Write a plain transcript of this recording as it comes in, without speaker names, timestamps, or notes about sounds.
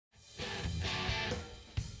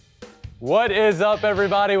What is up,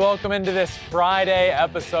 everybody? Welcome into this Friday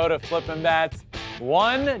episode of Flippin' Bats.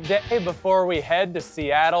 One day before we head to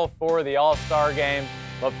Seattle for the All-Star game.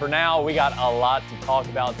 But for now, we got a lot to talk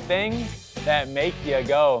about. Things that make you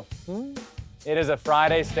go, It is a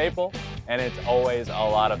Friday staple, and it's always a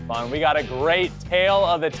lot of fun. We got a great tale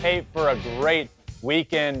of the tape for a great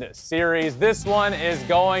weekend series. This one is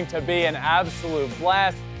going to be an absolute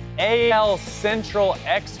blast. AL Central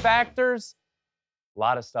X Factors. A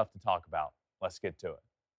lot of stuff to talk about. Let's get to it.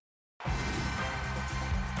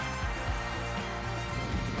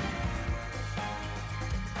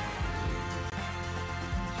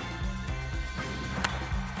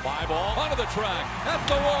 Fly ball onto the track, at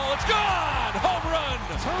the wall, it's gone! Home run!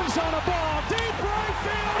 Turns on a ball, deep right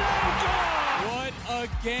field, and gone! What a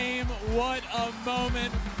game, what a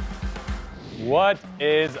moment. What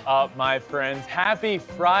is up, my friends? Happy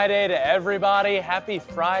Friday to everybody. Happy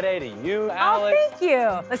Friday to you, Alek. Oh, thank you.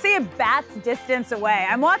 Let's say a bat's distance away.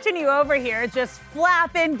 I'm watching you over here just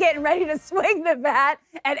flapping, getting ready to swing the bat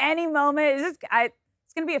at any moment.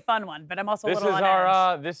 It's going to be a fun one, but I'm also a little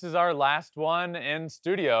on edge. This is our last one in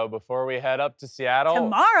studio before we head up to Seattle.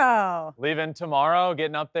 Tomorrow. Leaving tomorrow,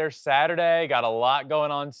 getting up there Saturday. Got a lot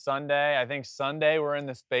going on Sunday. I think Sunday we're in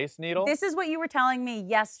the Space Needle. This is what you were telling me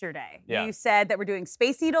yesterday. Yeah. You said that we're doing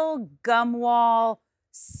Space Needle, Gumwall,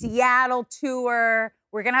 Seattle tour.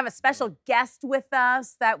 We're going to have a special guest with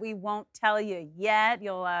us that we won't tell you yet.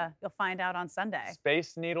 You'll find out on Sunday.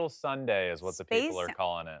 Space Needle Sunday is what the people are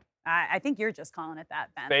calling it. I think you're just calling it that,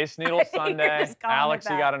 Ben. Space Needle Sunday. Alex,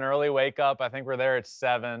 you got an early wake up. I think we're there at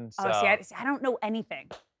 7. So. Oh, see, I don't know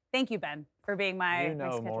anything. Thank you, Ben, for being my You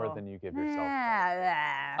know my more than you give yourself.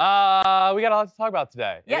 We We got a lot to talk about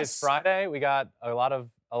today. Yes. It is Friday. We got a lot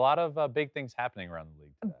of big things happening around the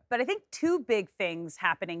league today. But I think two big things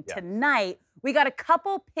happening tonight. We got a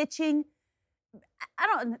couple pitching.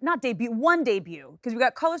 One debut, because we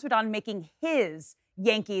got Carlos Rodón making his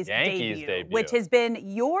Yankees debut, which has been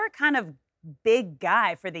your kind of big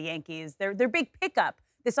guy for the Yankees. Their big pickup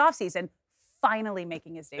this offseason, finally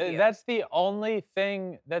making his debut. That's the only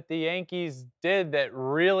thing that the Yankees did that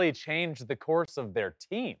really changed the course of their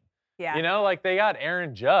team. Yeah. You know, like they got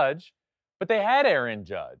Aaron Judge, but they had Aaron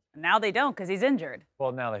Judge. Now they don't because he's injured.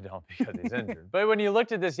 Well, now they don't because he's injured. But when you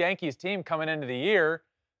looked at this Yankees team coming into the year,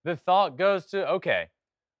 the thought goes to, okay,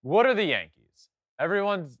 what are the Yankees?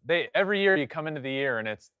 Every year you come into the year and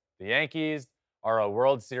it's the Yankees are a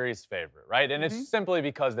World Series favorite, right? And it's simply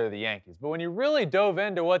because they're the Yankees. But when you really dove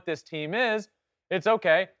into what this team is, it's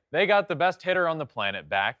okay. They got the best hitter on the planet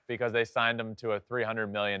back because they signed him to a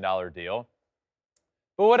 $300 million deal.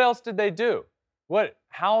 But what else did they do?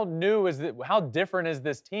 How different is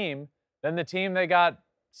this team than the team that got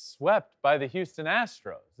swept by the Houston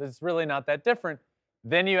Astros? It's really not that different.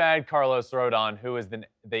 Then you add Carlos Rodón, who is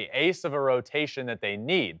the ace of a rotation that they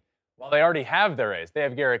need. Well, they already have their ace. They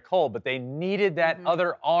have Garrett Cole, but they needed that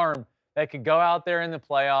other arm that could go out there in the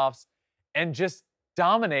playoffs and just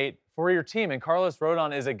dominate for your team. And Carlos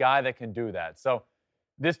Rodón is a guy that can do that. So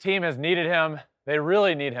this team has needed him. They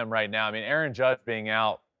really need him right now. I mean, Aaron Judge being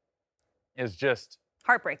out is just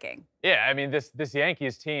heartbreaking. Yeah, I mean, this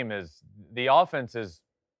Yankees team the offense is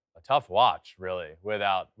a tough watch, really,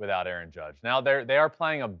 without Aaron Judge. Now they are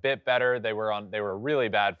playing a bit better. They were really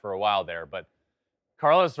bad for a while there, but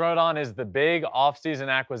Carlos Rodón is the big offseason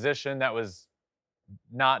acquisition that was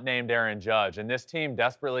not named Aaron Judge, and this team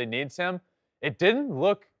desperately needs him. It didn't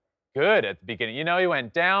look good at the beginning. You know, he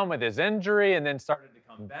went down with his injury and then started to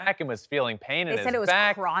come back and was feeling pain in his back. They said it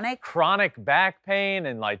was chronic back pain,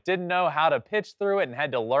 and didn't know how to pitch through it and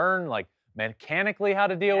had to learn mechanically how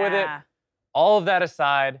to deal with it. All of that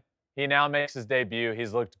aside, he now makes his debut.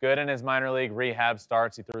 He's looked good in his minor league rehab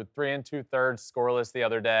starts. He threw 3 2/3 scoreless the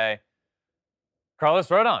other day. Carlos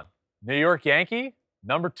Rodón, New York Yankee,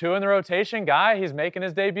 number 2 in the rotation guy. He's making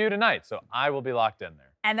his debut tonight, so I will be locked in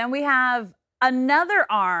there. And then we have another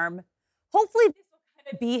arm. Hopefully this will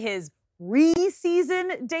kind of be his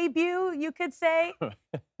re-season debut, you could say.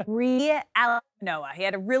 Alek Manoah. He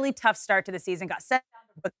had a really tough start to the season, got sent down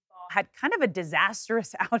to rookie ball, had kind of a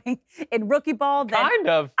disastrous outing in rookie ball. Kind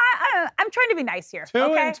of. I'm trying to be nice here. 2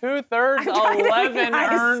 2/3, 11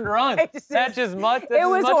 earned runs. That's as much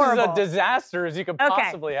as a disaster as you could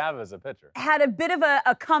possibly have as a pitcher. Had a bit of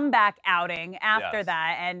a comeback outing after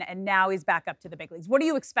that, and now he's back up to the big leagues. What are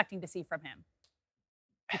you expecting to see from him?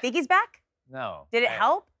 You think he's back? No. Did it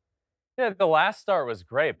help? Yeah, the last start was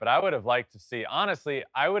great, but I would have liked to see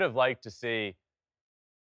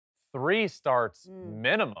 3 starts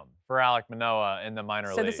minimum for Alek Manoah in the minor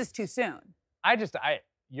leagues. So this is too soon.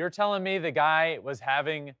 You're telling me the guy was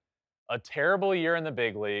having a terrible year in the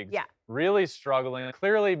big leagues. Yeah. Really struggling,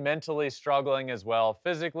 clearly mentally struggling as well.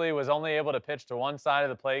 Physically was only able to pitch to one side of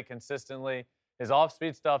the plate consistently. His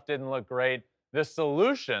off-speed stuff didn't look great. The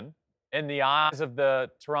solution in the eyes of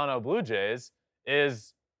the Toronto Blue Jays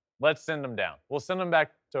is let's send him down. We'll send him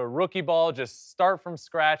back to rookie ball, just start from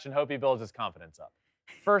scratch and hope he builds his confidence up.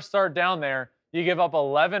 First start down there, you give up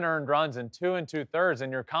 11 earned runs in 2 2/3,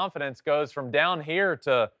 and your confidence goes from down here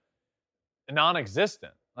to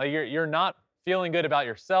non-existent. Like you're not feeling good about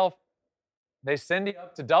yourself. They send you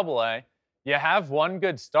up to Double-A. You have one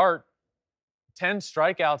good start, 10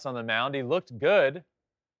 strikeouts on the mound. He looked good,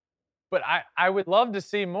 but I would love to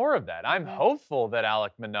see more of that. I'm hopeful that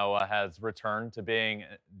Alek Manoah has returned to being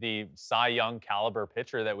the Cy Young caliber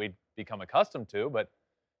pitcher that we've become accustomed to, but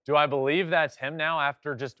do I believe that's him now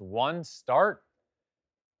after just one start?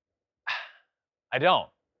 I don't.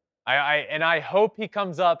 I hope he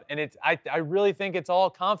comes up, and I really think it's all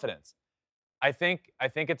confidence. I think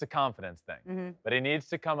it's a confidence thing, but he needs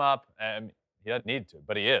to come up. And he doesn't need to,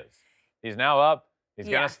 but he is. He's now up. He's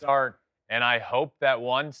gonna start, and I hope the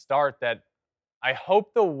one start that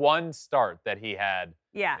he had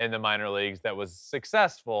in the minor leagues that was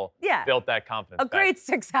successful built that confidence. A great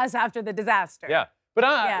success after the disaster. Yeah,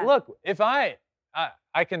 but look, if I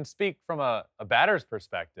can speak from a batter's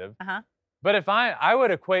perspective. But if I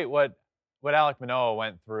would equate what Alek Manoah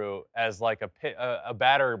went through as like a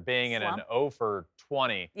batter being in an 0 for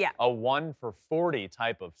 20, a 1 for 40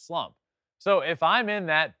 type of slump. So if I'm in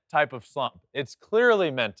that type of slump, it's clearly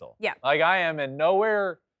mental. Yeah. Like I am in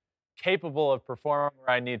nowhere capable of performing where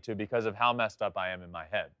I need to because of how messed up I am in my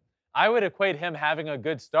head. I would equate him having a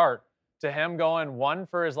good start to him going 1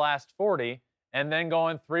 for his last 40 and then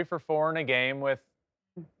going 3 for 4 in a game with,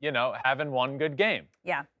 having one good game.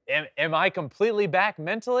 Yeah. Am I completely back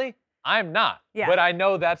mentally? I'm not. Yeah. But I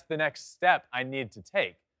know that's the next step I need to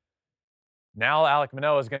take. Now Alek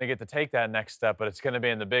Manoah is going to get to take that next step, but it's going to be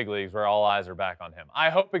in the big leagues where all eyes are back on him. I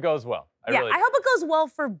hope it goes well. I hope it goes well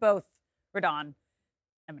for both Rodón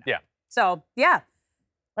and Manoah. Yeah. So,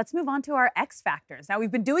 let's move on to our X Factors. Now,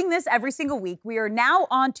 we've been doing this every single week. We are now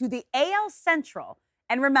on to the AL Central.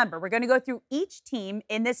 And remember, we're going to go through each team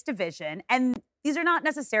in this division, and these are not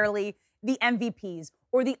necessarily the MVPs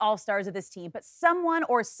or the all-stars of this team, but someone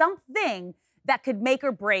or something that could make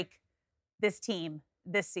or break this team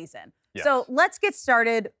this season. Yes. So let's get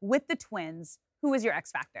started with the Twins. Who is your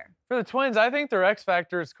X factor? For the Twins, I think their X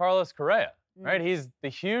factor is Carlos Correa, right? He's the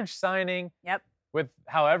huge signing. Yep. With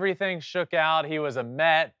how everything shook out. He was a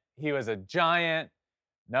Met. He was a Giant.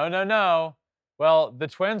 No. Well, the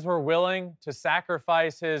Twins were willing to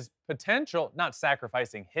sacrifice his potential, not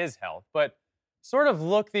sacrificing his health, but sort of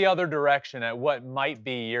look the other direction at what might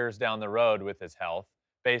be years down the road with his health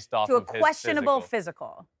based off of his questionable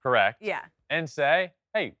physical. Correct. Yeah. And say,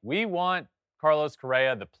 hey, we want Carlos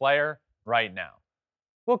Correa, the player, right now.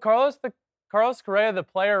 Well, Carlos Correa, the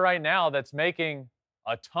player right now that's making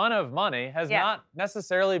a ton of money, has not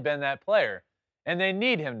necessarily been that player. And they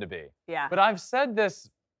need him to be. Yeah. But I've said this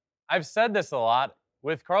a lot.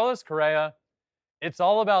 With Carlos Correa, it's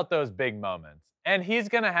all about those big moments. And he's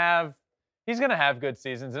gonna have good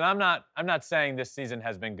seasons. And I'm not saying this season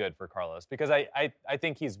has been good for Carlos because I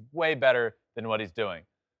think he's way better than what he's doing.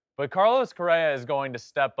 But Carlos Correa is going to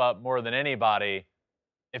step up more than anybody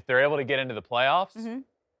if they're able to get into the playoffs.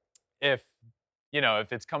 If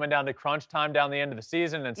it's coming down to crunch time down the end of the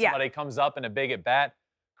season and somebody comes up in a big at bat,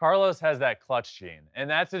 Carlos has that clutch gene, and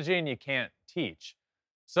that's a gene you can't teach.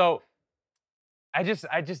 So I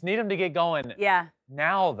just need him to get going.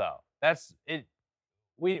 Now though, that's it.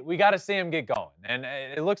 We got to see him get going, and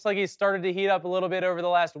it looks like he's started to heat up a little bit over the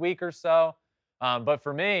last week or so. But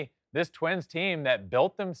for me, this Twins team that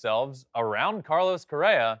built themselves around Carlos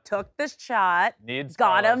Correa took the shot,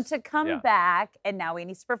 got him to come back, and now he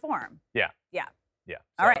needs to perform. Yeah. So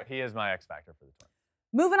all right. He is my X factor for the Twins.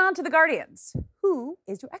 Moving on to the Guardians. Who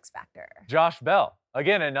is your X factor? Josh Bell.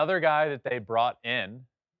 Again, another guy that they brought in.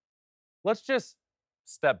 Let's just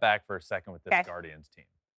step back for a second with this Guardians team.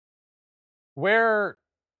 Where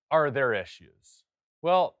are their issues?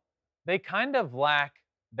 Well, they kind of lack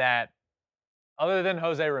that, other than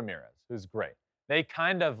Jose Ramirez, who's great. They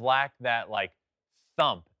kind of lack that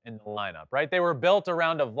thump in the lineup, right? They were built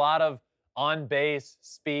around a lot of on-base,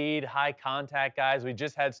 speed, high contact guys. We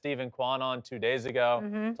just had Stephen Kwan on 2 days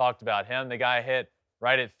ago, talked about him. The guy hit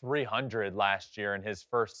right at 300 last year in his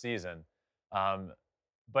first season.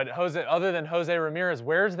 But other than Jose Ramirez,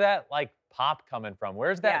 where's that pop coming from?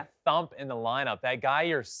 Where's that thump in the lineup? That guy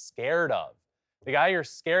you're scared of. The guy you're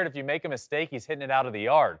scared if you make a mistake, he's hitting it out of the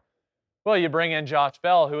yard. Well, you bring in Josh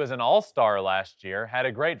Bell, who was an all-star last year, had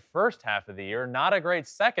a great first half of the year, not a great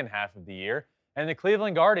second half of the year, and the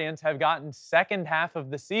Cleveland Guardians have gotten second half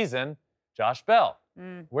of the season Josh Bell.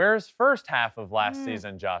 Where's first half of last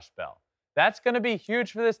season Josh Bell? That's going to be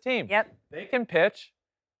huge for this team. Yep. They can pitch.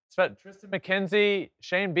 Tristan McKenzie,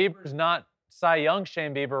 Shane Bieber's not Cy Young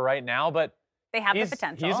Shane Bieber right now, but They have the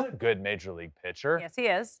potential. He's a good major league pitcher. Yes, he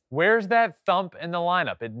is. Where's that thump in the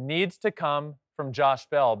lineup? It needs to come from Josh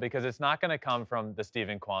Bell because it's not going to come from the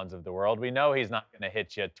Steven Kwans of the world. We know he's not going to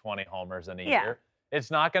hit you 20 homers in a year. It's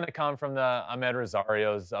not going to come from the Ahmed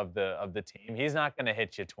Rosarios of the team. He's not going to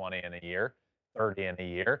hit you 20 in a year, 30 in a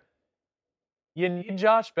year. You need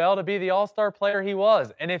Josh Bell to be the all-star player he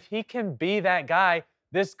was. And if he can be that guy,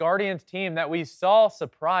 this Guardians team that we saw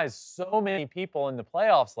surprise so many people in the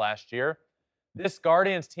playoffs last year, this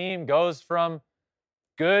Guardians team goes from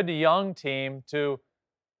good young team to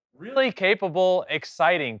really capable,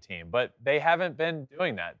 exciting team. But they haven't been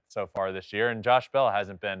doing that so far this year, and Josh Bell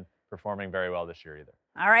hasn't been performing very well this year either.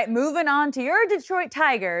 All right, moving on to your Detroit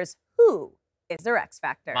Tigers. Who is their X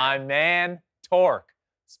factor? My man, Torque.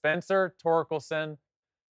 Spencer Torkelson,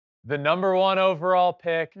 the #1 overall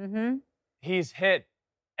pick. He's hit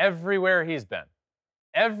everywhere he's been.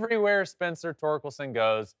 Everywhere Spencer Torkelson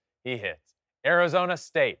goes, he hits. Arizona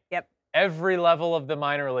State. Yep. Every level of the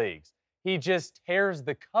minor leagues. He just tears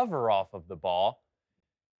the cover off of the ball.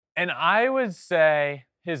 And I would say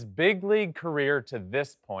his big league career to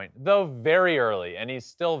this point, though very early, and he's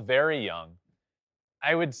still very young,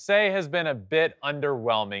 I would say has been a bit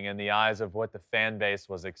underwhelming in the eyes of what the fan base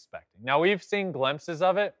was expecting. Now, we've seen glimpses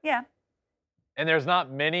of it. Yeah. And there's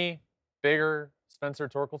not many bigger Spencer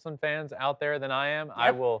Torkelson fans out there than I am. Yep.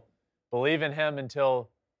 I will believe in him until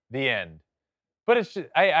the end. But it's just,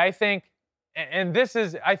 I think, and this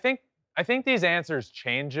is, I think these answers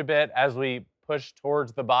change a bit as we push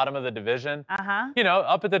towards the bottom of the division. You know,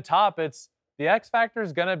 up at the top, it's the X factor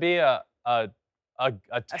is going to be a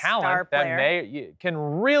talent that can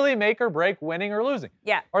really make or break winning or losing.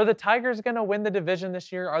 Yeah. Are the Tigers going to win the division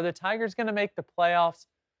this year? Are the Tigers going to make the playoffs?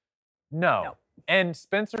 No. And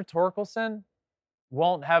Spencer Torkelson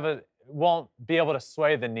won't be able to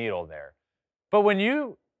sway the needle there. But when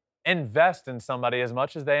you invest in somebody as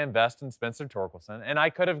much as they invest in Spencer Torkelson, and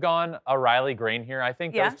I could have gone a Riley Green here. I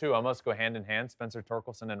think those two almost go hand in hand, Spencer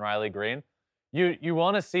Torkelson and Riley Green. You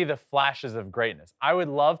want to see the flashes of greatness. I would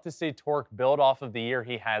love to see Torque build off of the year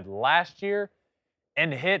he had last year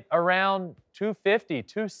and hit around 250,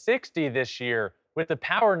 260 this year with the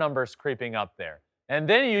power numbers creeping up there. And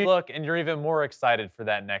then you look and you're even more excited for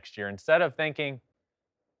that next year instead of thinking,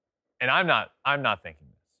 and I'm not thinking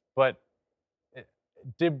this, but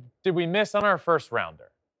did we miss on our first rounder,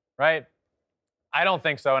 right? I don't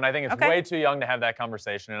think so, and I think it's way too young to have that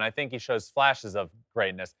conversation, and I think he shows flashes of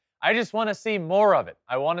greatness. I just want to see more of it.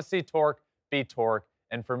 I want to see Torque be Torque.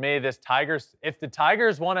 And for me, if the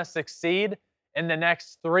Tigers want to succeed in the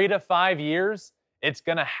next 3 to 5 years, it's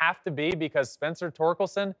going to have to be because Spencer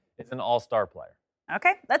Torkelson is an all-star player.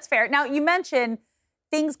 Okay, that's fair. Now, you mentioned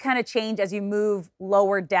things kind of change as you move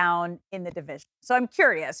lower down in the division. So I'm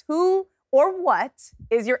curious, who or what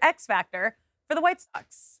is your X factor for the White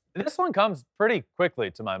Sox? This one comes pretty quickly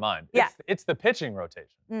to my mind. Yeah. It's the pitching rotation,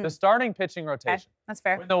 the starting pitching rotation. Okay, that's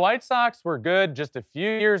fair. When the White Sox were good just a few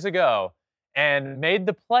years ago and made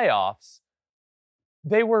the playoffs,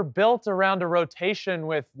 they were built around a rotation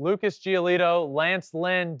with Lucas Giolito, Lance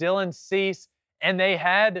Lynn, Dylan Cease, and they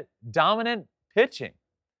had dominant pitching.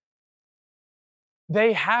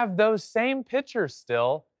 They have those same pitchers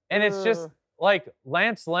still, and it's just like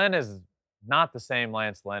Lance Lynn is not the same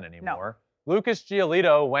Lance Lynn anymore. No. Lucas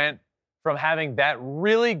Giolito went from having that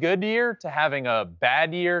really good year to having a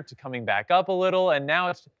bad year to coming back up a little, and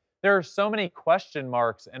now there are so many question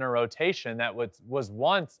marks in a rotation that was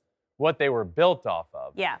once what they were built off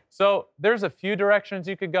of. Yeah. So there's a few directions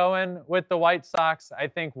you could go in with the White Sox. I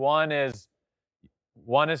think one is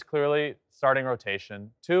clearly starting rotation.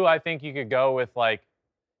 2, I think you could go with like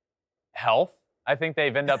health. I think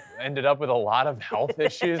they've ended up with a lot of health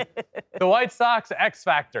issues. The White Sox X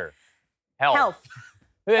factor. Health.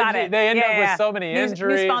 Got it. They end up with so many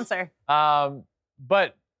injuries. New sponsor.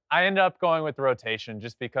 But I ended up going with the rotation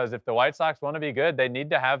just because if the White Sox want to be good, they need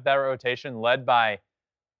to have that rotation led by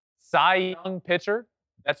Cy Young pitcher.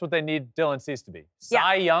 That's what they need Dylan Cease to be.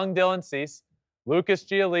 Cy Young Dylan Cease. Lucas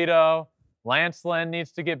Giolito. Lance Lynn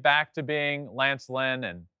needs to get back to being Lance Lynn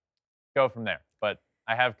and go from there. But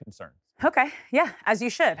I have concerns. Okay. Yeah, as you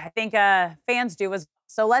should. I think fans do as well.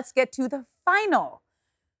 So let's get to the final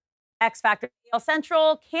X Factor. AL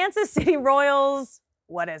Central, Kansas City Royals.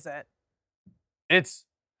 What is it? It's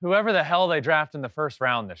whoever the hell they draft in the first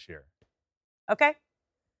round this year. Okay.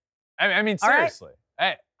 I mean, All right. seriously.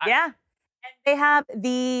 Yeah. And they have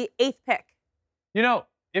the 8th pick. You know,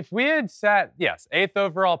 if we had sat, yes, 8th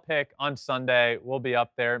overall pick on Sunday, we'll be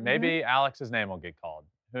up there. Mm-hmm. Maybe Alex's name will get called.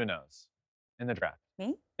 Who knows? In the draft.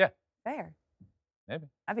 Me? Yeah. Fair. Maybe.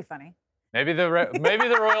 That'd be funny. Maybe the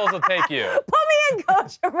Royals will take you. Put me in,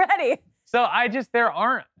 coach. I'm ready. So there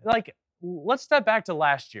aren't, like, let's step back to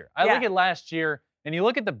last year. I look at last year, and you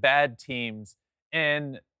look at the bad teams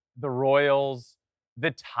in the Royals,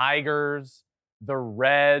 the Tigers, the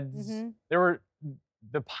Reds, there were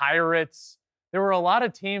the Pirates. There were a lot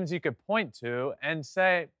of teams you could point to and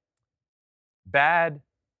say, bad,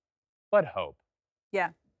 but hope.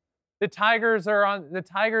 Yeah. The Tigers,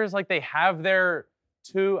 like, they have their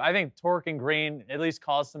two, I think Torque and Green at least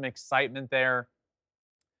caused some excitement there.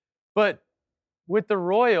 But with the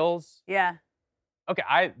Royals,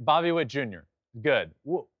 okay, Bobby Witt Jr., good.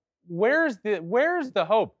 Where's the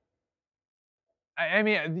hope? I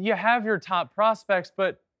mean, you have your top prospects,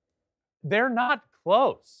 but they're not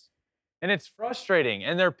close. And it's frustrating.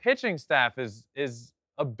 And their pitching staff is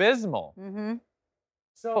abysmal. Mm-hmm.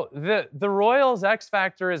 So the Royals' X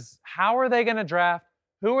factor is, how are they going to draft?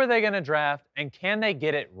 Who are they going to draft? And can they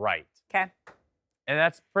get it right? Okay. And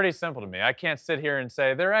that's pretty simple to me. I can't sit here and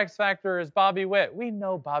say their X factor is Bobby Witt. We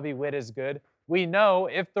know Bobby Witt is good. We know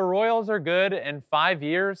if the Royals are good in 5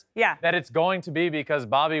 years, that it's going to be because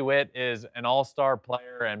Bobby Witt is an all-star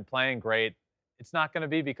player and playing great. It's not going to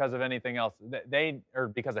be because of anything else. Or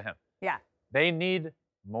because of him. Yeah. They need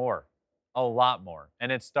more, a lot more.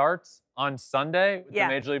 And it starts on Sunday with the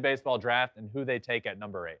Major League Baseball draft and who they take at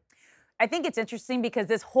number 8. I think it's interesting because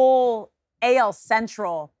this whole AL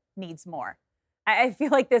Central needs more. I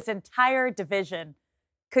feel like this entire division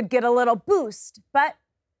could get a little boost, but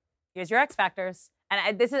here's your X factors.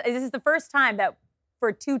 And this is the first time that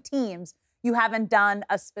for 2 teams you haven't done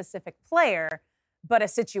a specific player, but a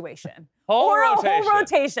situation. A whole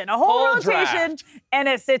rotation draft. and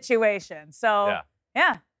a situation. So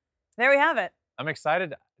yeah, there we have it. I'm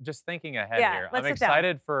excited. Just thinking ahead here. Let's I'm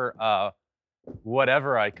excited for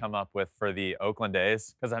whatever I come up with for the Oakland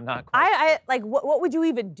A's, because I'm not quite sure. Like, what would you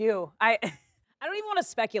even do? I don't even want to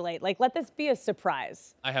speculate. Like, let this be a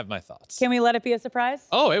surprise. I have my thoughts. Can we let it be a surprise?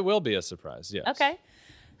 Oh, it will be a surprise, yes. Okay.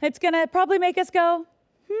 It's going to probably make us go,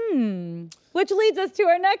 which leads us to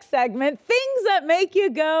our next segment, things that make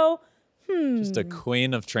you go, Just a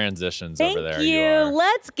queen of transitions over there. Thank you.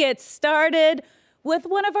 Let's get started with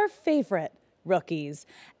one of our favorite rookies.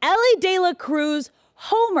 Elly De La Cruz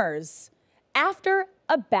homers after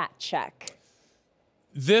a bat check.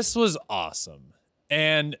 This was awesome.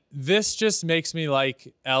 And this just makes me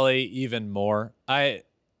like Elly even more. I'm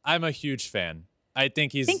a huge fan. I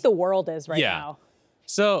think the world is right now.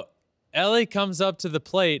 So Elly comes up to the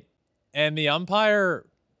plate and the umpire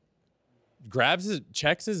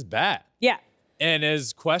checks his bat. Yeah. And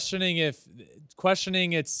is questioning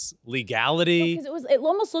its legality. Because it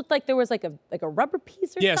almost looked like there was like a rubber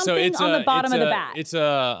piece or something on the bottom of the bat.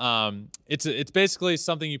 It's basically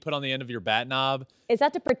something you put on the end of your bat knob. Is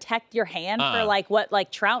that to protect your hand for like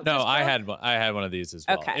trout? No, I had one of these as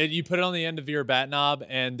well. Okay. You put it on the end of your bat knob,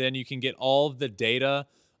 and then you can get all of the data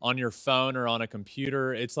on your phone or on a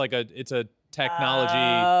computer. It's a technology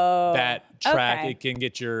bat track. Okay. It can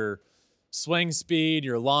get your swing speed,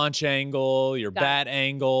 your launch angle, your bat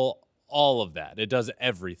angle, all of that. It does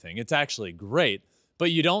everything. It's actually great,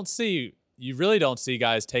 but you really don't see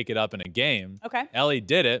guys take it up in a game. Okay. Elly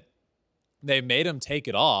did it. They made him take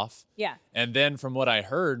it off. Yeah. And then from what I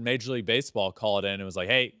heard, Major League Baseball called in and was like,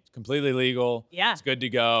 hey, it's completely legal. Yeah. It's good to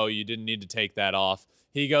go. You didn't need to take that off.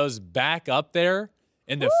 He goes back up there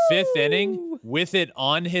in the 5th inning with it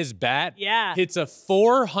on his bat. Yeah. Hits a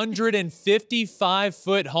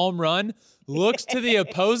 455-foot home run, looks to the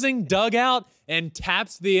opposing dugout, and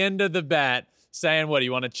taps the end of the bat, saying, what,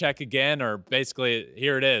 you want to check again? Or basically,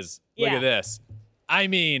 here it is. Look at this. I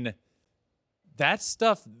mean, that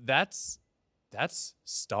stuff, that's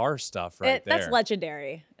star stuff right there. That's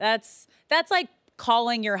legendary. That's like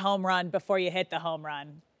calling your home run before you hit the home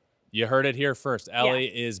run. You heard it here first. Elly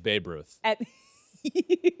is Babe Ruth.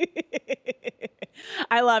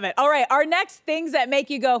 I love it. All right, our next things that make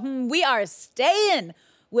you go, we are staying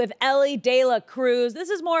with Elly De La Cruz. This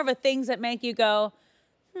is more of a things that make you go,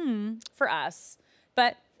 for us,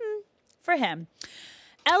 but for him.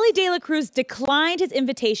 Elly De La Cruz declined his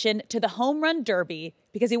invitation to the Home Run Derby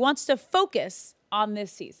because he wants to focus on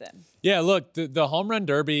this season. Yeah, look, the Home Run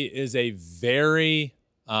Derby is a very...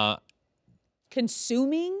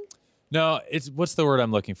 consuming? No, what's the word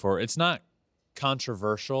I'm looking for? It's not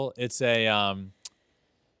controversial. It's a...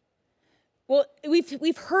 Well,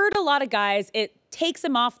 we've heard a lot of guys, takes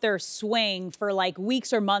them off their swing for like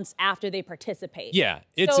weeks or months after they participate. Yeah.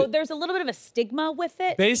 So there's a little bit of a stigma with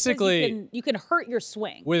it. Basically, you can hurt your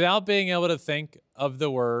swing. Without being able to think of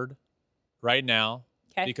the word right now,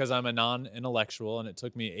 Okay. because I'm a non-intellectual and it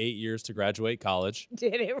took me 8 years to graduate college.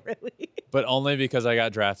 Did it really? But only because I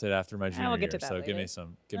got drafted after my junior we'll get year. to that So later.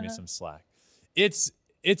 give me some slack.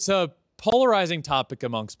 It's a polarizing topic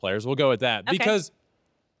amongst players. We'll go with that. Okay.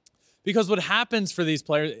 Because what happens for these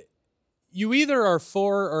players, you either are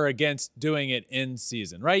for or against doing it in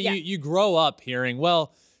season, right? Yeah. You grow up hearing,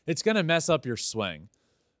 well, it's going to mess up your swing.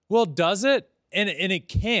 Well, does it? And it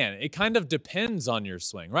can. It kind of depends on your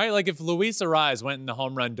swing, right? Like if Luis Arraez went in the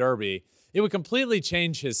home run derby, it would completely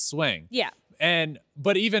change his swing. Yeah.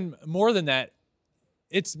 But even more than that,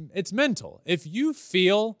 it's mental. If you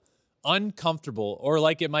feel uncomfortable or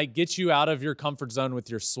like it might get you out of your comfort zone with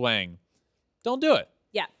your swing, don't do it.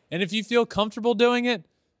 Yeah. And if you feel comfortable doing it,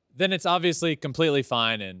 then it's obviously completely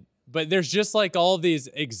fine. But there's just like all these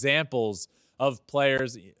examples of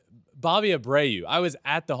players. Bobby Abreu, I was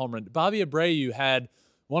at the home run. Bobby Abreu had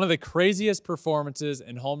one of the craziest performances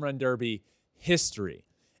in home run derby history.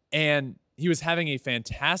 And he was having a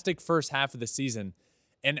fantastic first half of the season.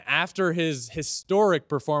 And after his historic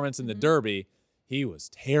performance in the derby, he was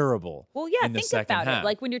terrible. Well, yeah, in the think second about half. it.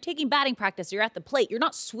 Like when you're taking batting practice, you're at the plate. You're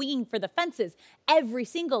not swinging for the fences every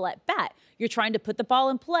single at bat. You're trying to put the ball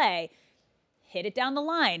in play, hit it down the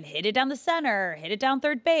line, hit it down the center, hit it down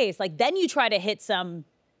third base. Like then you try to hit some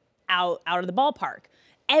out of the ballpark.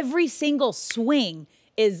 Every single swing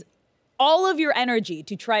is all of your energy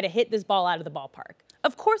to try to hit this ball out of the ballpark.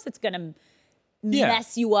 Of course, it's going to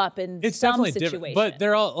mess you up in it's some definitely situation. different. But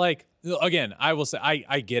they're all like, again, I will say,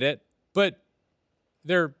 I get it, but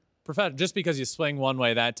they're professional. Just because you swing one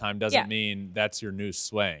way that time doesn't mean that's your new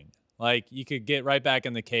swing. Like you could get right back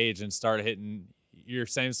in the cage and start hitting your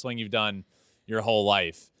same swing you've done your whole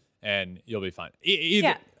life, and you'll be fine.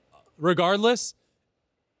 Regardless,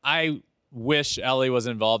 I wish Ellie was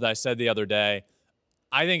involved. I said the other day,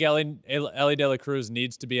 I think Ellie De La Cruz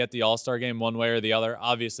needs to be at the All-Star game one way or the other.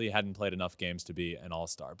 Obviously, he hadn't played enough games to be an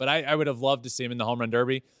All-Star. But I would have loved to see him in the Home Run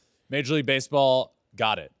Derby. Major League Baseball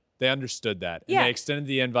got it. They understood that. And they extended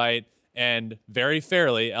the invite. And very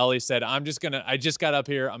fairly, Ellie said, I just got up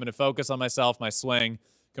here. I'm going to focus on myself, my swing.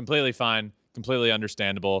 Completely fine. Completely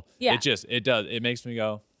understandable. Yeah. It makes me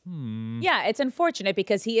go, Yeah, it's unfortunate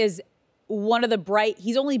because he is one of the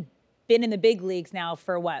he's only been in the big leagues now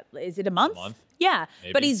for what? Is it a month? Yeah,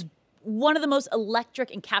 Maybe. But he's one of the most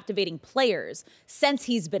electric and captivating players since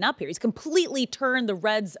he's been up here. He's completely turned the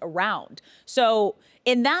Reds around. So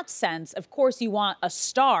in that sense, of course, you want a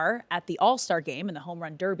star at the All-Star game and the Home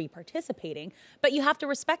Run Derby participating, but you have to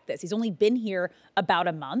respect this. He's only been here about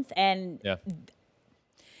a month, and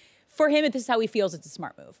for him, if this is how he feels, it's a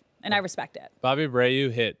smart move, and I respect it. Bobby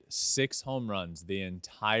Abreu hit 6 home runs the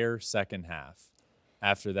entire second half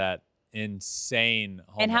after that insane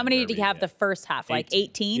home And how run many derby did he have hit. the first half? Like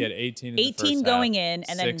 18? He had 18 in the 18 first going half, in,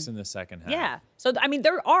 and 6 then in the second half. Yeah. So I mean,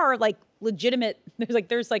 there are like legitimate.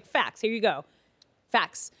 There's like facts. Here you go.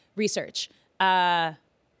 Facts. Research. Right?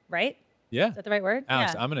 Yeah. Is that the right word?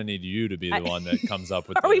 Alex, Yeah. I'm gonna need you to be the one that comes up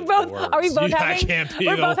with Are we the both? words. Are we both I having? can't be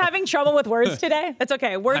We're the both one. having trouble with words today. That's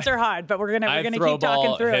okay. Words are hard, but we're gonna throw keep talking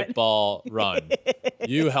ball, through hit it. ball, run.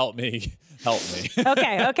 You help me. Help me.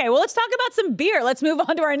 Okay. Well, let's talk about some beer. Let's move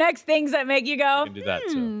on to our next things that make you go. We can do that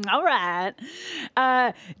too. All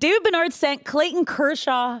right. David Bernard sent Clayton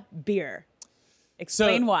Kershaw beer.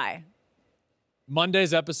 Explain why.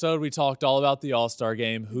 Monday's episode, we talked all about the All-Star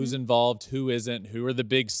game, who's involved, who isn't, who are the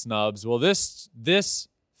big snubs. Well, this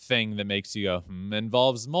thing that makes you go,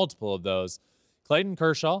 involves multiple of those. Clayton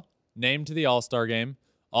Kershaw, named to the All-Star game,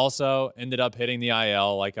 also ended up hitting the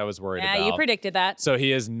IL like I was worried about. Yeah, you predicted that. So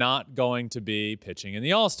he is not going to be pitching in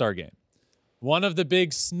the All-Star game. One of the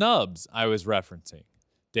big snubs I was referencing,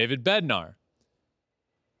 David Bednar.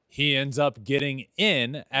 He ends up getting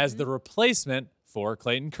in as the replacement for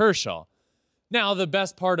Clayton Kershaw. Now, the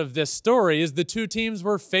best part of this story is the two teams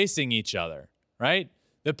were facing each other, right?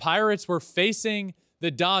 The Pirates were facing the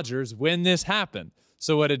Dodgers when this happened.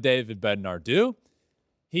 So what did David Bednar do?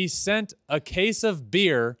 He sent a case of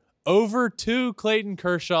beer over to Clayton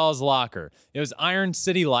Kershaw's locker. It was Iron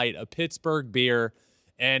City Light, a Pittsburgh beer,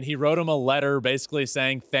 and he wrote him a letter basically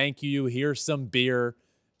saying, thank you, here's some beer.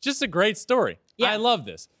 Just a great story. Yeah. I love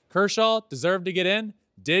this. Kershaw deserved to get in,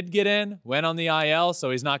 did get in, went on the IL,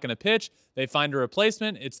 so he's not going to pitch. They find a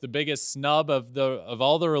replacement. It's the biggest snub of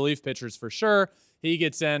all the relief pitchers for sure. He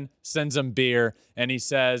gets in, sends him beer, and he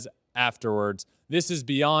says afterwards, this is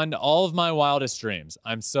beyond all of my wildest dreams.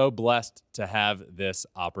 I'm so blessed to have this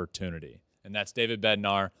opportunity. And that's David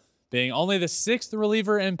Bednar. being only the 6th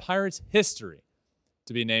reliever in Pirates history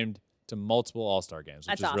to be named to multiple All-Star games,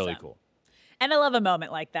 which That's is really awesome. cool. And I love a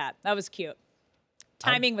moment like that. That was cute.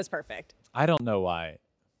 Timing was perfect. I don't know why.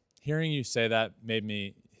 Hearing you say that made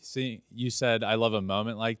me see. You said, I love a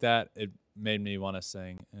moment like that. It made me want to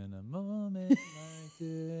sing, in a moment like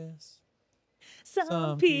this.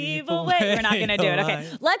 Some people wait. We're not going to do it. Okay.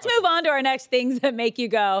 Let's move on to our next things that make you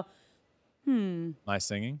go, My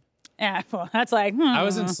singing? yeah, well, that's like, I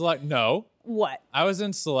was in select. No. What? I was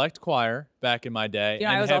in select choir back in my day. You know,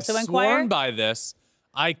 I and was have also in sworn choir. by this.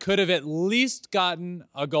 I could have at least gotten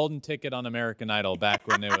a golden ticket on American Idol back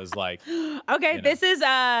when it was like. Okay, you know. this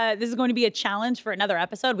is going to be a challenge for another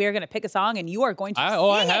episode. We are going to pick a song, and you are going to sing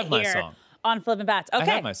I have it my here song. on Flippin' Bats. Okay.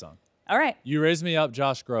 I have my song. All right. You Raise Me Up,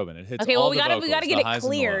 Josh Groban. It hits Okay, all well, the we vocals, gotta get the it highs and the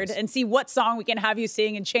cleared lows. and see what song we can have you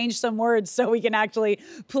sing and change some words so we can actually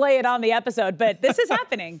play it on the episode. But this is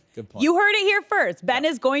happening. Good point. You heard it here first. Ben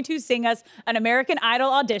is going to sing us an American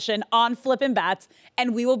Idol audition on Flippin' Bats,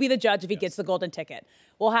 and we will be the judge if he gets the golden ticket.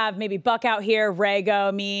 We'll have maybe Buck out here,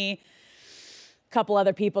 Rago, me, a couple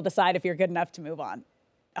other people decide if you're good enough to move on.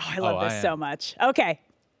 Oh, I love this so much. Okay.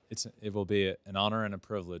 It will be an honor and a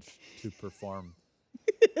privilege to perform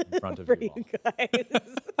in front of you all. Guys.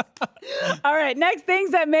 All right, next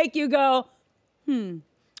things that make you go,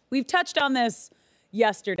 We've touched on this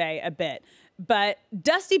yesterday a bit, but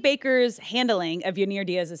Dusty Baker's handling of Yanir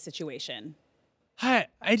Diaz's situation. I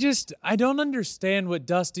don't understand what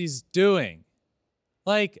Dusty's doing.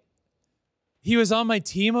 Like, he was on my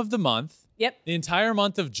team of the month. Yep. The entire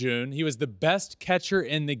month of June. He was the best catcher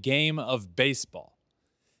in the game of baseball.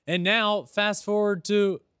 And now, fast forward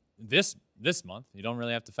to this month. You don't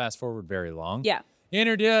really have to fast forward very long. Yeah.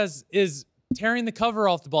 Yanir Diaz is tearing the cover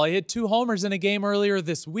off the ball. He hit 2 homers in a game earlier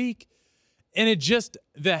this week. And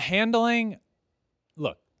the handling,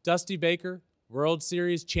 look, Dusty Baker, World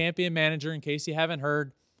Series champion manager, in case you haven't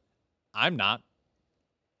heard. I'm not.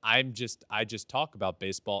 I just talk about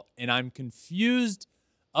baseball, and I'm confused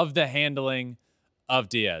of the handling of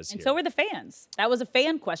Diaz And here. so were the fans. That was a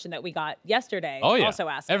fan question that we got yesterday. Oh, yeah. Also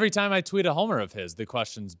asking. Every time I tweet a homer of his, the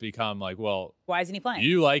questions become like, well, Why isn't he playing?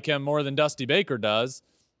 you like him more than Dusty Baker does.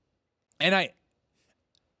 And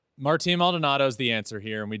Martin Maldonado's the answer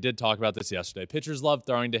here, and we did talk about this yesterday. Pitchers love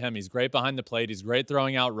throwing to him. He's great behind the plate. He's great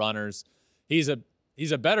throwing out runners. He's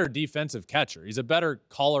a better defensive catcher. He's a better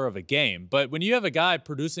caller of a game. But when you have a guy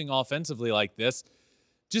producing offensively like this,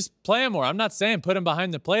 just play him more. I'm not saying put him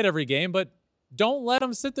behind the plate every game, but don't let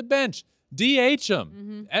him sit the bench. DH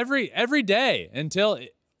him every day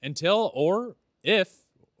until or if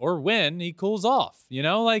or when he cools off. You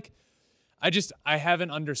know, like I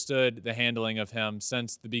haven't understood the handling of him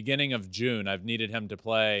since the beginning of June. I've needed him to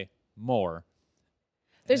play more.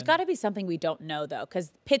 There's got to be something we don't know, though,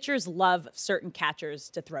 because pitchers love certain catchers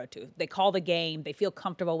to throw to. They call the game. They feel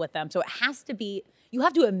comfortable with them. So it has to be, you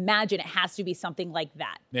have to imagine it has to be something like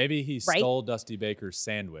that. Maybe he right? stole Dusty Baker's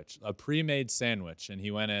sandwich, a pre-made sandwich, and he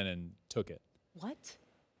went in and took it. What?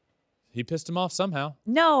 He pissed him off somehow.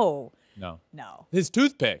 No. No. No. His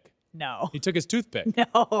toothpick. No. He took his toothpick. No.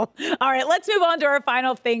 All right, let's move on to our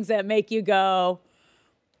final things that make you go,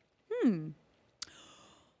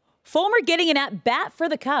 Fulmer getting an at-bat for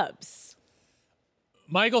the Cubs.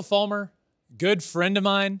 Michael Fulmer, good friend of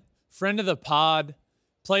mine, friend of the pod,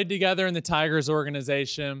 played together in the Tigers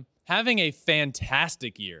organization, having a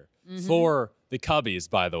fantastic year for the Cubbies,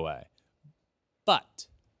 by the way. But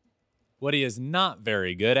what he is not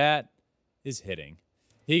very good at is hitting.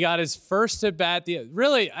 He got his first at bat.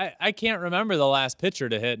 I can't remember the last pitcher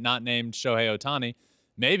to hit not named Shohei Ohtani.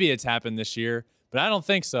 Maybe it's happened this year, but I don't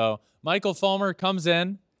think so. Michael Fulmer comes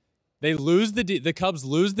in. The Cubs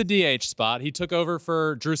lose the DH spot. He took over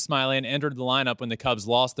for Drew Smyly and entered the lineup when the Cubs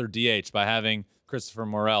lost their DH by having Christopher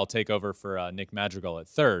Morel take over for Nick Madrigal at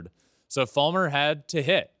third. So Fulmer had to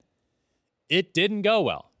hit. It didn't go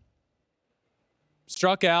well.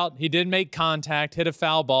 Struck out. He did make contact, hit a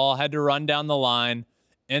foul ball, had to run down the line,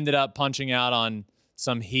 ended up punching out on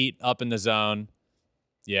some heat up in the zone.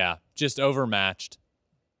 Yeah, just overmatched.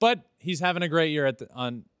 But he's having a great year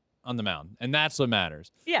on the mound, and that's what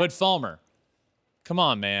matters. Yeah. But Fulmer, come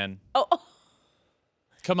on, man. Oh.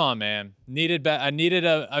 Come on, man. I needed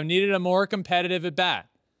a more competitive at bat.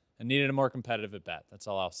 I needed a more competitive at bat. That's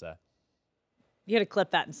all I'll say. You got to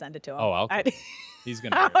clip that and send it to him. Oh, I'll clip it. He's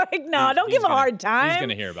going to hear. No, don't give him a hard time. He's going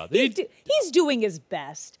to hear about this. He's doing his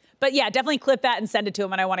best. But yeah, definitely clip that and send it to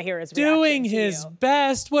him, and I want to hear his reaction. Doing his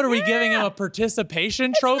best. What are we giving him, a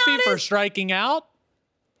participation trophy for striking out?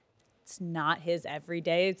 It's not his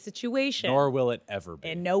everyday situation. Nor will it ever be.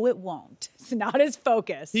 And no, it won't. It's not his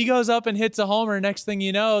focus. He goes up and hits a homer. Next thing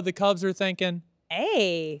you know, the Cubs are thinking,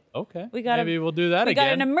 Hey. Okay. Maybe we'll do that again. We got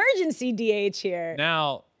again. an emergency DH here.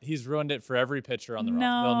 Now he's ruined it for every pitcher on the roster.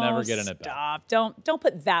 No, They'll never get an at bat. Stop. Don't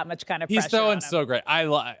put that much kind of pressure He's throwing on him. so great.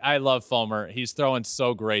 I love Fulmer. He's throwing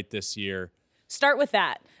so great this year. Start with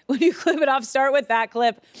that. When you clip it off, start with that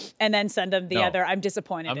clip and then send him the other. I'm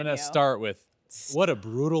disappointed I'm in going you. to start with, what a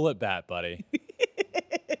brutal at bat, buddy.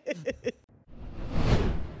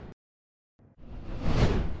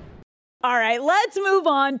 All right, let's move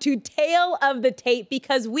on to tail of the tape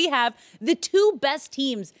because we have the two best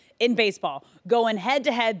teams in baseball going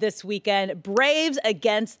head-to-head this weekend. Braves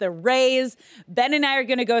against the Rays. Ben and I are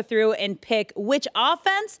going to go through and pick which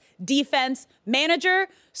offense, defense, manager,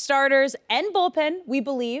 starters, and bullpen we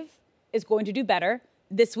believe is going to do better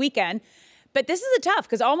this weekend. But this is a tough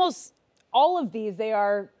because almost all of these, they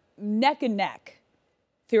are neck and neck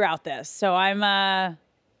throughout this. So I'm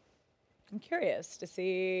curious to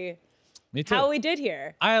see Me too. how we did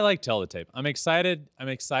here. I like Tell the Tape. I'm excited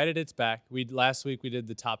it's back. Last week we did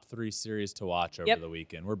the top 3 series to watch over the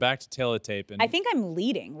weekend. We're back to Tell the Tape. And I think I'm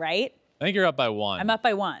leading, right? I think you're up by 1. I'm up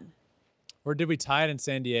by 1. Or did we tie it in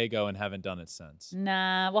San Diego and haven't done it since?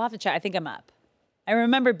 Nah, we'll have to check. I think I'm up. I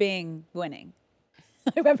remember being winning.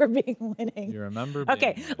 I remember being winning. You remember being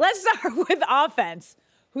Okay, let's start with offense.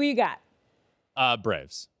 Who you got?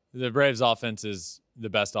 Braves. The Braves offense is the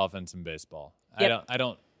best offense in baseball. Yep.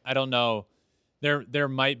 I don't know. There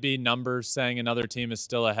might be numbers saying another team is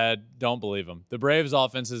still ahead. Don't believe them. The Braves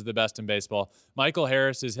offense is the best in baseball. Michael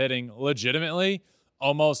Harris is hitting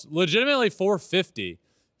almost legitimately 450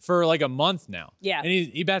 for like a month now. Yeah. And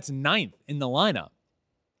he bats 9th in the lineup.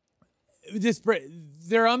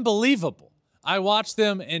 They're unbelievable. I watch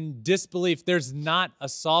them in disbelief. There's not a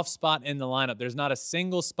soft spot in the lineup. There's not a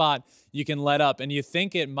single spot you can let up. And you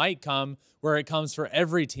think it might come where it comes for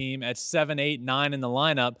every team at 7, 8, 9 in the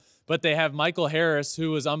lineup. But they have Michael Harris,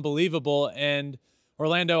 who is unbelievable, and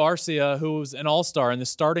Orlando Arcia, who's an all-star and the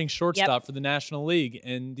starting shortstop for the National League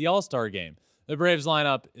in the All-Star game. The Braves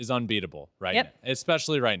lineup is unbeatable right now,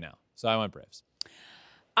 especially right now. So I went Braves.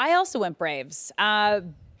 I also went Braves.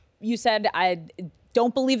 You said I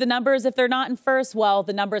don't believe the numbers if they're not in first. Well,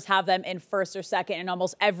 the numbers have them in first or second in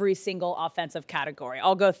almost every single offensive category.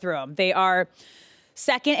 I'll go through them. They are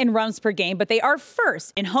second in runs per game, but they are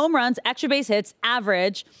first in home runs, extra base hits,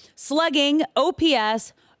 average, slugging,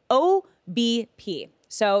 OPS, OBP.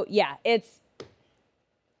 So, yeah, if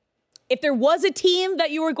there was a team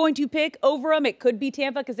that you were going to pick over them, it could be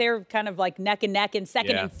Tampa because they're kind of like neck and neck in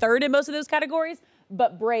second and third in most of those categories.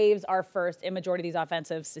 But Braves are first in majority of these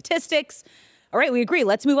offensive statistics. All right, we agree.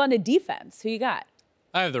 Let's move on to defense. Who you got?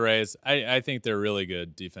 I have the Rays. I think they're really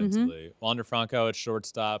good defensively. Wander Franco at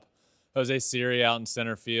shortstop. Jose Siri out in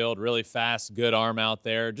center field. Really fast, good arm out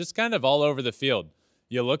there. Just kind of all over the field.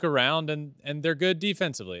 You look around and they're good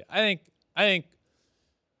defensively. I think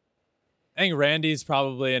Randy's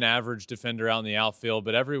probably an average defender out in the outfield,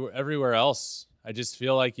 but everywhere else, I just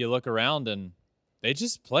feel like you look around and they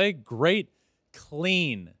just play great,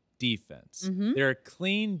 clean defense. They're a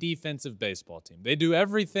clean defensive baseball team. They do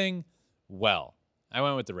everything well. I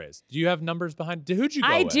went with the Rays. Do you have numbers behind? Who'd you go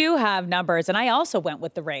with? I do have numbers, and I also went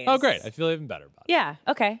with the Rays. Oh, great. I feel even better about it. Yeah,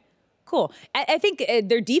 okay. Cool. I think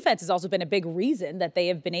their defense has also been a big reason that they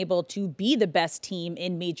have been able to be the best team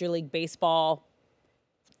in Major League Baseball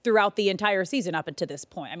throughout the entire season up until this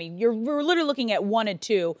point. I mean, we're literally looking at 1 and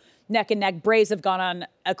 2, neck and neck. Braves have gone on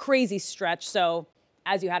a crazy stretch. So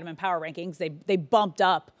as you had them in power rankings, they bumped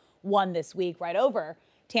up 1 this week right over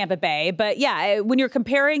Tampa Bay. But yeah, when you're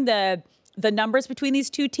comparing the numbers between these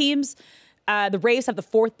two teams, the Rays have the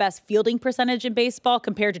 4th best fielding percentage in baseball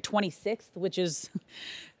compared to 26th, which is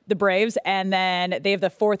the Braves. And then they have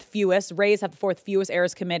the 4th fewest. Rays have the 4th fewest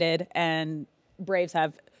errors committed, and Braves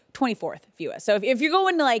have 24th fewest. So if you're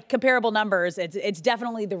going to like comparable numbers, it's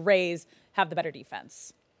definitely the Rays have the better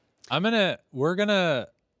defense. We're gonna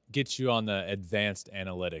get you on the advanced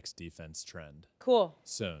analytics defense trend. Cool.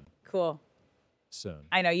 Soon.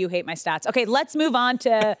 I know you hate my stats. Okay, let's move on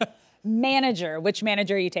to manager. Which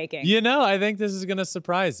manager are you taking? I think this is gonna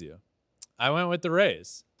surprise you. I went with the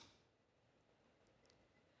Rays.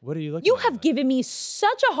 What are you looking at? You have given me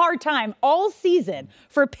such a hard time all season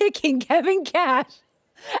for picking Kevin Cash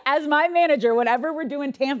as my manager whenever we're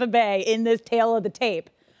doing Tampa Bay in this tail of the tape.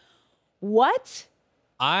 What?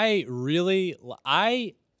 I've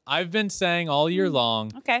been saying all year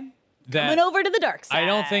long. Okay. That coming over to the dark side. I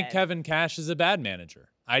don't think Kevin Cash is a bad manager.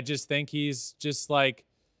 I just think he's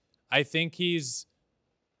I think he's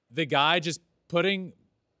the guy just plugging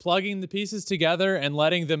the pieces together and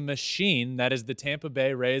letting the machine that is the Tampa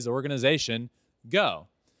Bay Rays organization go.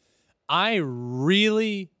 I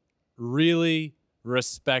really, really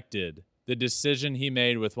respected the decision he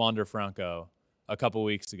made with Wander Franco a couple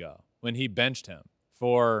weeks ago when he benched him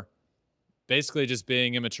for basically just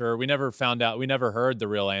being immature. We never found out. We never heard the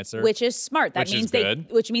real answer. Which is smart. That Which means is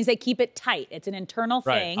good. which means they keep it tight. It's an internal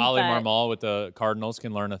thing. Ollie but Marmol with the Cardinals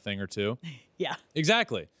can learn a thing or two. yeah.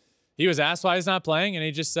 Exactly. He was asked why he's not playing, and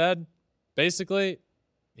he just said, basically,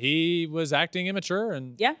 he was acting immature,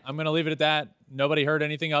 and Yeah. I'm going to leave it at that. Nobody heard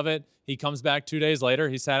anything of it. He comes back 2 days later.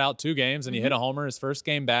 He sat out 2 games, and he hit a homer his first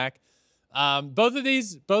game back. Both of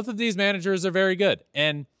these managers are very good.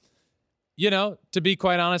 And, to be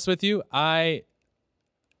quite honest with you,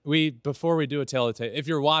 before we do a tale of tape, if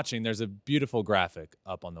you're watching, there's a beautiful graphic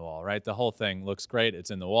up on the wall, right? The whole thing looks great. It's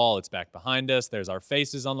in the wall. It's back behind us. There's our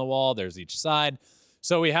faces on the wall. There's each side.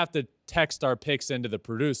 So we have to text our picks into the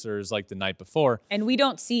producers like the night before. And we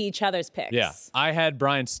don't see each other's picks. Yeah. I had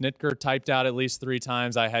Brian Snitker typed out at least 3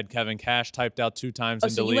 times. I had Kevin Cash typed out 2 times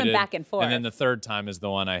and so deleted. you went back and forth. And then the third time is the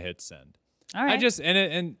one I hit send. All right.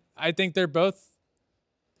 And I think they're both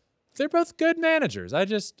good managers. I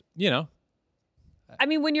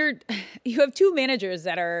mean, when you have 2 managers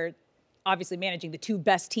that are obviously managing the 2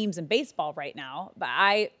 best teams in baseball right now, but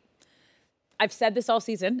I've said this all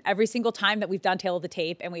season, every single time that we've done Tale of the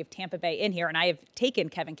Tape and we have Tampa Bay in here, and I have taken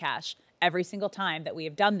Kevin Cash every single time that we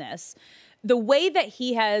have done this. The way that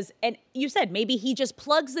he has, and you said maybe he just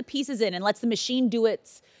plugs the pieces in and lets the machine do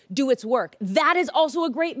its work. That is also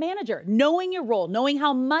a great manager. Knowing your role, knowing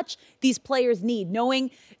how much these players need,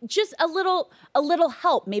 knowing just a little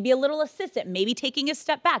help, maybe a little assistant, maybe taking a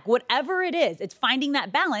step back, whatever it is, it's finding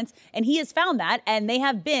that balance. And he has found that, and they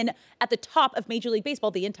have been at the top of Major League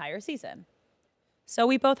Baseball the entire season. So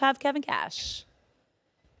we both have Kevin Cash.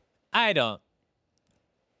 I don't.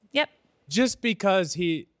 Yep. Just because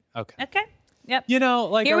he. Okay. Okay. Yep.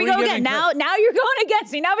 Here we go again. Now you're going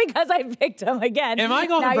against me. Now because I picked him again. Am I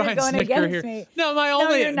going now Brian you're going Snitker against here? me. No,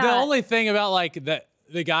 you're the not. only thing about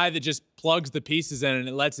the guy that just plugs the pieces in and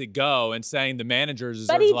it lets it go and saying the managers.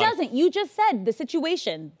 But he doesn't. You just said the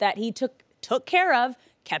situation that he took care of,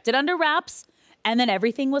 kept it under wraps, and then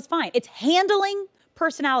everything was fine. It's handling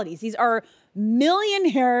personalities. These are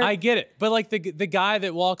millionaire. I get it, but the guy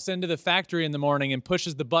that walks into the factory in the morning and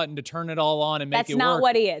pushes the button to turn it all on and make it work. That's not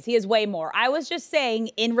what he is. He is way more. I was just saying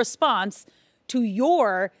in response to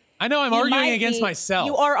your. I know I'm arguing against myself.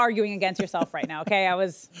 You are arguing against yourself right now. Okay,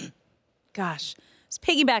 let's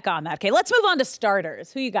piggyback on that. Okay, let's move on to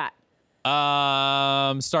starters. Who you got?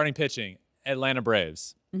 Starting pitching, Atlanta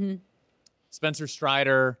Braves. Mm-hmm. Spencer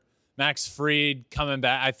Strider, Max Fried coming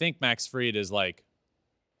back. I think Max Fried is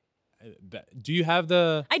do you have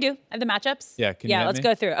the? I do. I have the matchups. Yeah, can you hit let's me?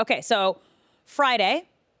 go through. Okay, so Friday,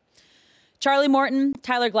 Charlie Morton,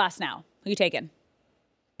 Tyler Glasnow. Who you taking?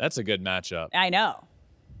 That's a good matchup. I know.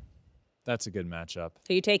 That's a good matchup.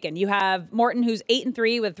 Who you taking? You have Morton, who's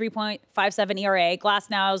 8-3 with 3.57 ERA.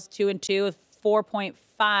 Glasnow's 2-2 with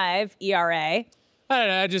 4.5 ERA. I don't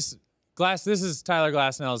know. This is Tyler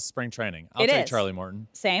Glasnow's spring training. I'll take Charlie Morton.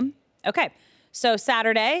 Same. Okay. So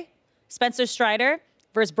Saturday, Spencer Strider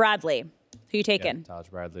versus Bradley. Who you taking? Yeah, Taj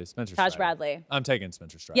Bradley. Spencer Taj Strider. Bradley. I'm taking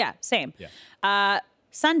Spencer Strider. Yeah, same. Yeah.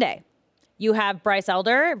 Sunday, you have Bryce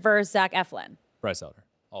Elder versus Zach Eflin. Bryce Elder,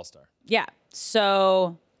 All-Star. Yeah.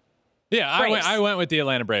 So. Yeah, Braves. I went with the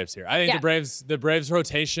Atlanta Braves here. I think Yeah. the Braves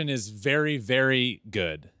rotation is very, very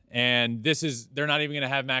good. And they're not even going to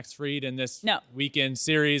have Max Fried in this weekend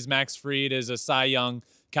series. Max Fried is a Cy Young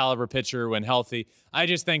caliber pitcher when healthy. I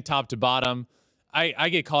just think top to bottom, I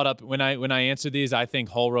get caught up when I answer these. I think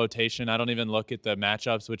whole rotation. I don't even look at the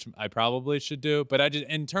matchups, which I probably should do. But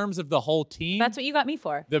in terms of the whole team, That's what you got me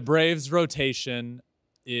for. the Braves rotation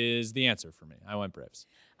is the answer for me. I went Braves.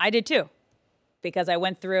 I did too, because I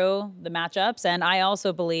went through the matchups, and I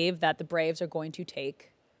also believe that the Braves are going to take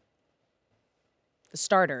the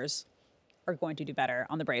starters are going to do better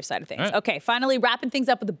on the Braves side of things. Right. Okay, finally wrapping things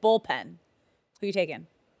up with the bullpen. Who you taking?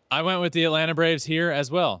 I went with the Atlanta Braves here as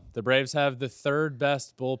well. The Braves have the 3rd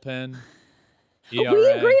best bullpen ERA. We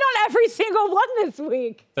agreed on every single one this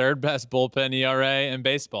week. 3rd best bullpen ERA in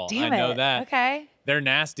baseball. Damn I know it. that. Okay. They're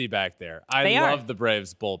nasty back there. They I are. love the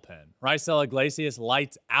Braves bullpen. Raisel Iglesias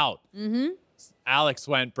lights out. Mm-hmm. Alex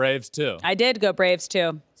went Braves too. I did go Braves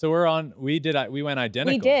too. So we went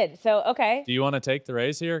identical. We did. So, okay. Do you want to take the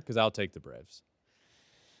Rays here? Because I'll take the Braves.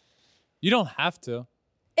 You don't have to.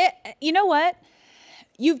 You know what?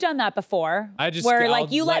 You've done that before.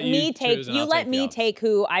 You let me take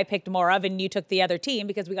who I picked more of, and you took the other team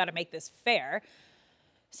because we got to make this fair.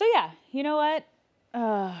 So yeah, you know what?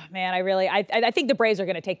 Oh man, I think the Braves are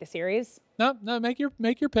going to take the series. No, make your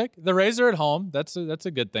pick. The Rays are at home. That's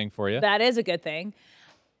a good thing for you. That is a good thing.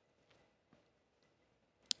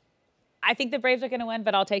 I think the Braves are going to win,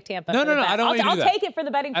 but I'll take Tampa. No, for the bet. I don't want you to do that. I'll take it for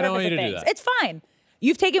the betting I don't want purpose you of to do things. that. It's fine.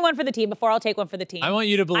 You've taken one for the team before. I'll take one for the team. I want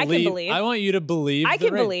you to believe. I can believe. I want you to believe. I the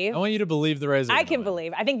can Rays. believe. I want you to believe the Rays are I gonna can win.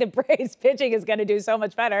 believe. I think the Braves pitching is going to do so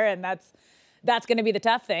much better, and that's going to be the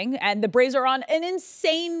tough thing. And the Braves are on an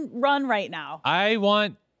insane run right now. I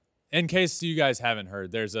want, in case you guys haven't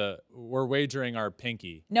heard, we're wagering our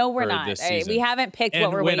pinky. No, we're for not. This Hey, season. we haven't picked and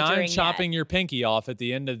what we're when wagering I'm chopping yet. your pinky off at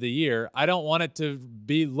the end of the year, I don't want it to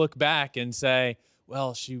be look back and say,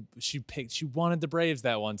 well, she wanted the Braves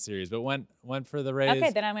that one series, but went for the Rays.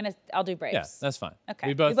 Okay, then I'll do Braves. Yeah, that's fine. Okay,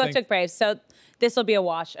 we both think, took Braves, so this will be a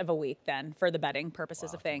wash of a week then for the betting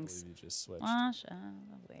purposes of things. You just switched. Wash of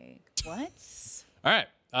a week. What? All right,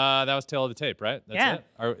 that was tail of the tape, right? That's Yeah. it.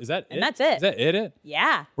 Or is that And it? that's it. Is that it?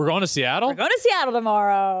 Yeah. We're going to Seattle. We're going to Seattle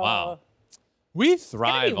tomorrow. Wow. We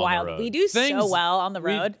thrive It's gonna be wild. on the road. We do so well on the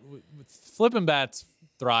road. Flippin' Bats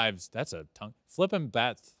thrives. That's a tongue. Flippin'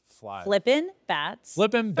 Bats flies. Flippin' Bats.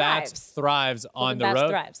 Flippin' Bats thrives on the Bats road.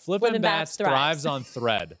 thrives. Flippin' Bats thrives on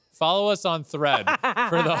Thread. Follow us on Thread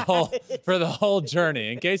for the whole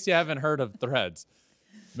journey. In case you haven't heard of Threads,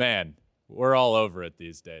 man, we're all over it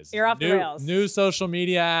these days. You're off the rails. New social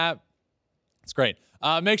media app. It's great.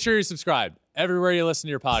 Make sure you're subscribed everywhere you listen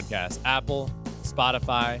to your podcast. Apple,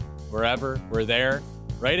 Spotify, wherever. We're there.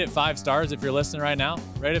 Rate it 5 stars if you're listening right now.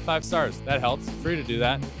 Rate it 5 stars. That helps. Free to do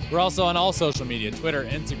that. We're also on all social media: Twitter,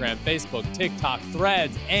 Instagram, Facebook, TikTok,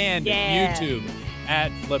 Threads, and YouTube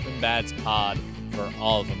at Flippin' Bats Pod for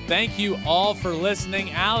all of them. Thank you all for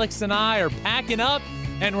listening. Alex and I are packing up,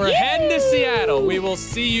 and we're heading to Seattle. We will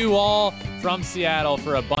see you all from Seattle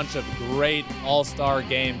for a bunch of great All-Star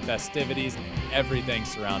Game festivities and everything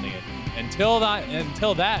surrounding it. Until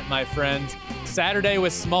that, my friends, Saturday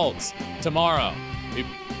with Smoltz. Tomorrow, we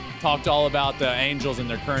talked all about the Angels and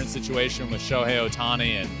their current situation with Shohei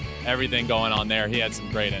Ohtani and everything going on there. He had some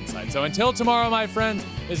great insight. So until tomorrow, my friends,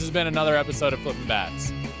 this has been another episode of Flippin'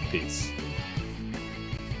 Bats. Peace.